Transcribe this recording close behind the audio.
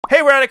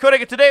Hey, we're at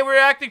Dicodec, and today we're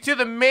reacting to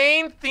the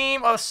main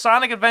theme of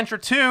Sonic Adventure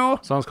 2. The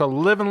song's called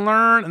Live and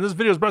Learn, and this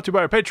video is brought to you by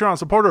our Patreon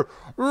supporter,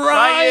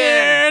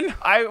 Ryan!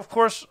 I, of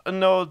course,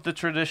 know the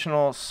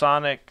traditional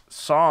Sonic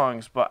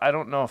songs, but I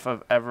don't know if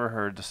I've ever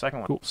heard the second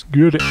one. Cool, let's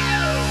get it.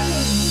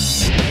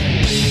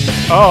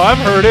 Oh, I've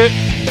heard it.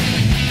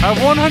 I've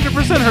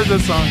 100% heard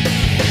this song.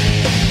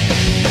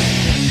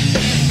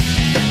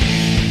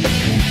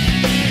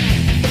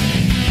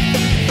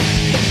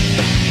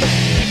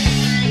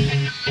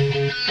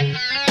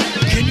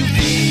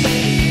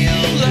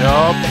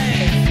 Yup.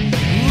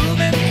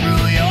 Moving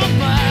through your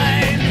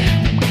mind.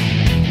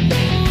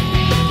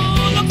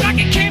 Ooh, look like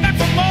it came back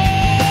for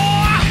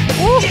more.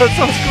 Ooh, that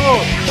sounds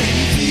cool.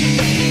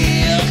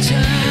 Feel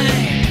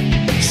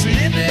time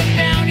slipping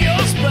down your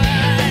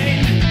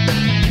spine.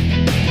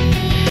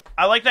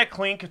 I like that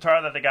clean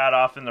guitar that they got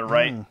off in the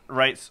right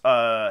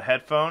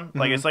headphone.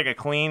 Like it's like a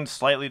clean,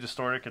 slightly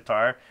distorted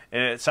guitar.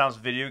 It sounds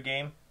video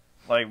game.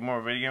 Like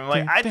more video game.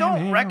 Like I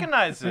don't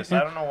recognize this. I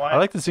don't know why. I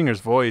like the singer's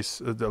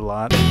voice a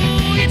lot. Ooh,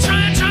 you're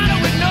trying to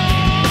ignore.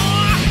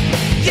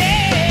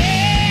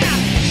 Yeah.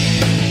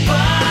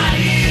 But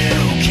you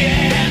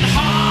can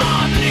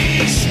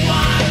hardly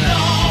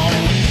swallow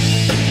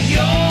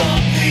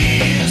your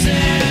fears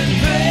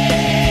and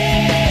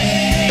pain.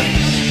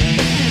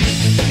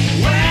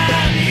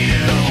 When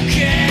you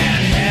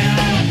can't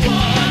help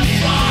but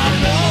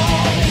follow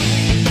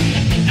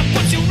and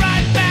puts you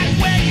right back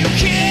where you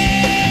came.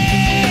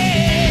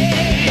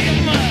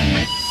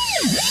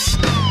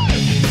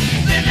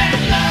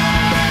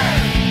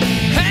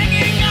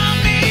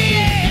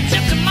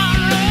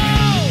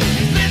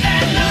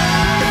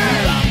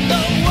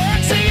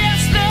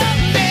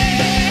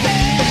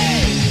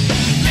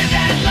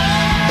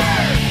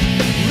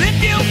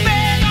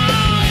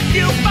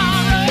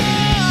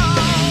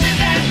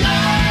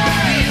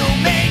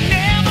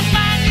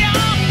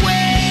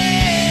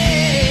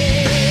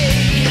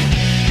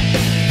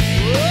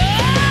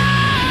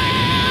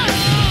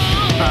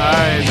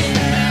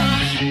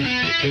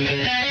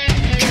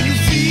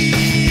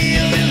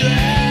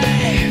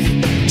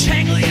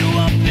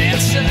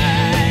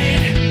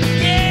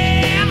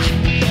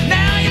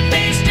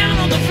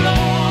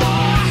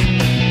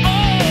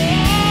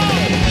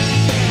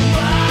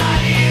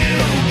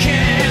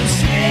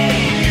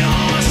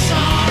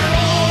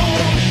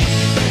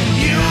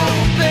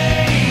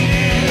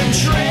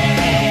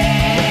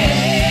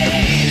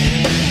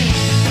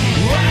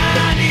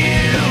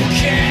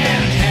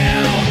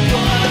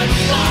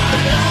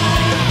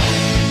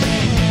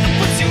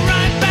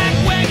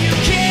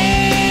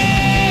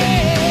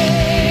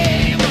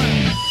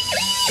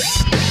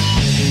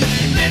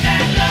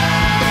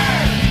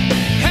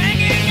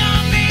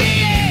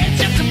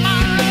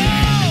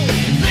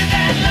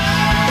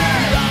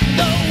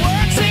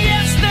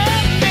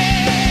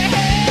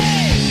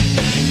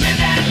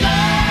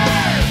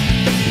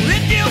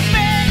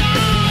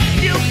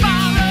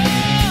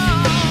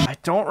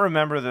 Don't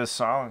remember this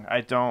song.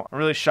 I don't. I'm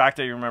really shocked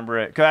that you remember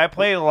it. Cause I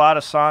played a lot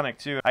of Sonic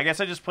too. I guess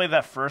I just played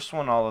that first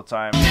one all the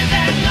time.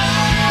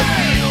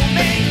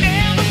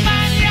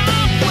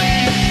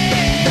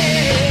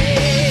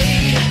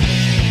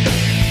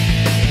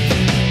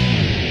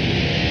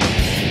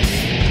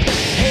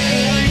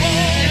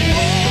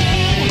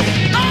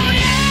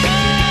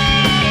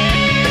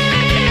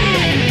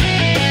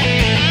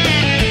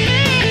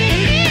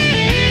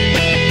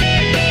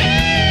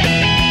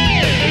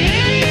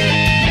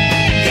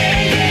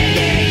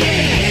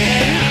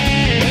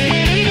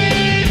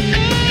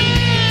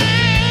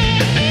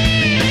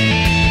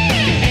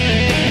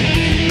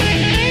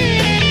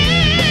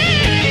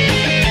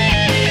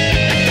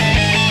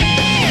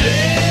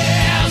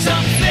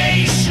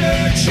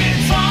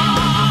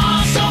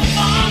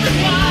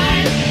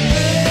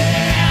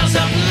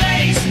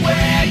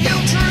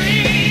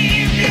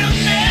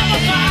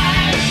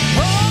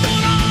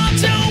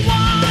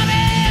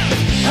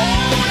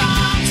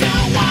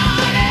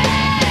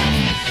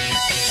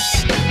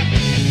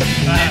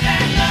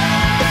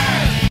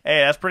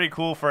 Hey, that's pretty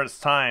cool for its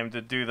time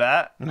to do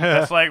that.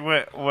 That's like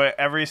what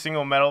every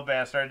single metal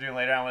band started doing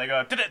later on when they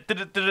go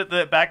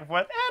back and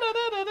forth.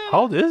 How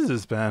old is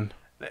this band?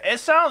 It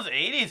sounds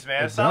 80s,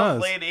 man. It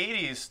sounds late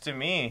 80s to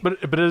me. But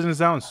it doesn't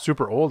sound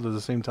super old at the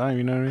same time,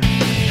 you know what I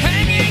mean?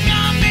 Hanging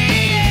on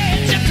the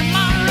edge of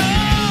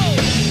tomorrow,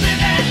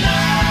 live and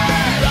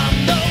learn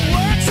from the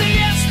works of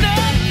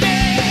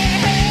yesterday.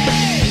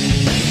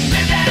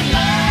 Live and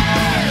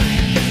learn,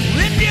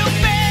 if you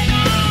beg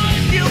or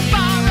if you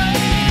borrow.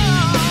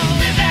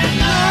 Live and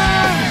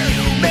learn,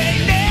 you may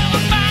never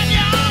find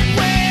your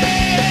way.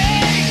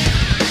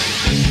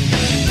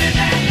 Live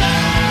and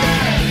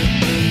learn,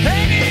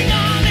 hanging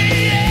on the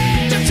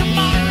edge of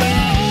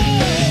tomorrow.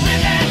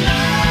 Live and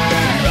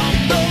learn from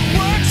the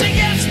works of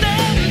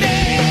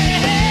yesterday.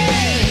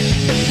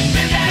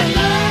 Live and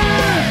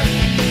learn,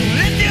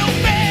 if you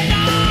beg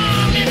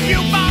or if you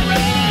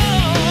borrow.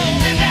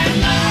 Live and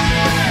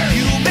learn,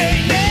 you may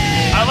never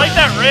I like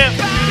that riff.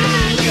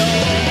 find your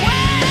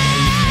way.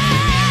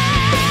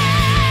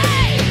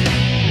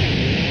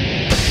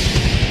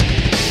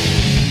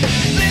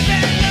 Live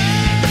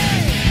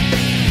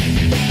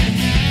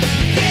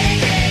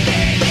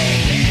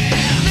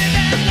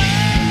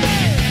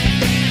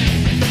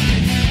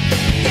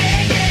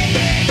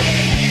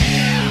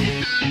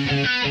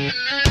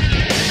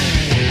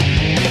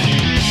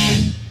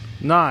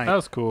 9. That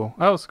was cool.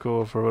 That was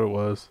cool for what it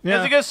was. Yeah.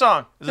 It's a good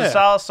song. It's a Yeah.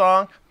 solid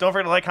song. Don't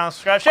forget to like, comment,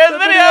 subscribe, share the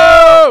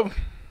video.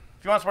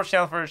 If you want to support the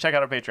channel, check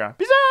out our Patreon.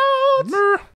 Peace out.